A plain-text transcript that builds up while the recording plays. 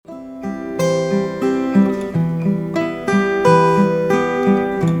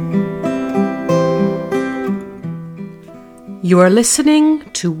You are listening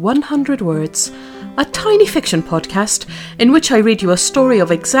to 100 Words, a tiny fiction podcast in which I read you a story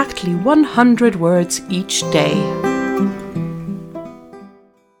of exactly 100 words each day.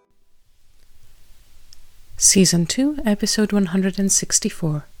 Season 2, Episode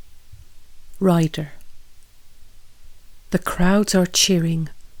 164. Rider. The crowds are cheering.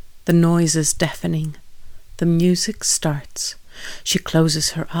 The noise is deafening. The music starts. She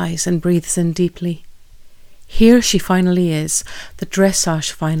closes her eyes and breathes in deeply. Here she finally is, the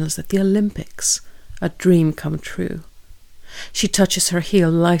dressage finals at the Olympics, a dream come true. She touches her heel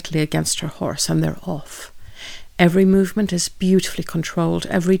lightly against her horse and they're off. Every movement is beautifully controlled,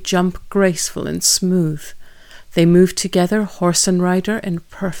 every jump graceful and smooth. They move together, horse and rider, in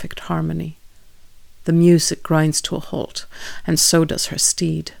perfect harmony. The music grinds to a halt, and so does her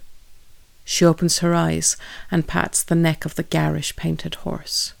steed. She opens her eyes and pats the neck of the garish painted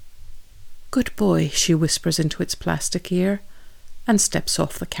horse. "Good boy," she whispers into its plastic ear, and steps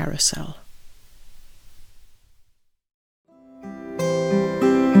off the carousel.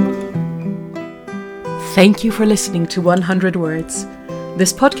 Thank you for listening to 100 Words.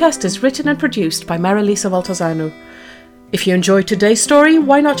 This podcast is written and produced by Marilisa Valtazano. If you enjoyed today's story,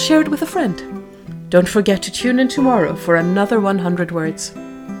 why not share it with a friend? Don't forget to tune in tomorrow for another 100 Words.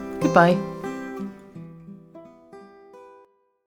 Goodbye.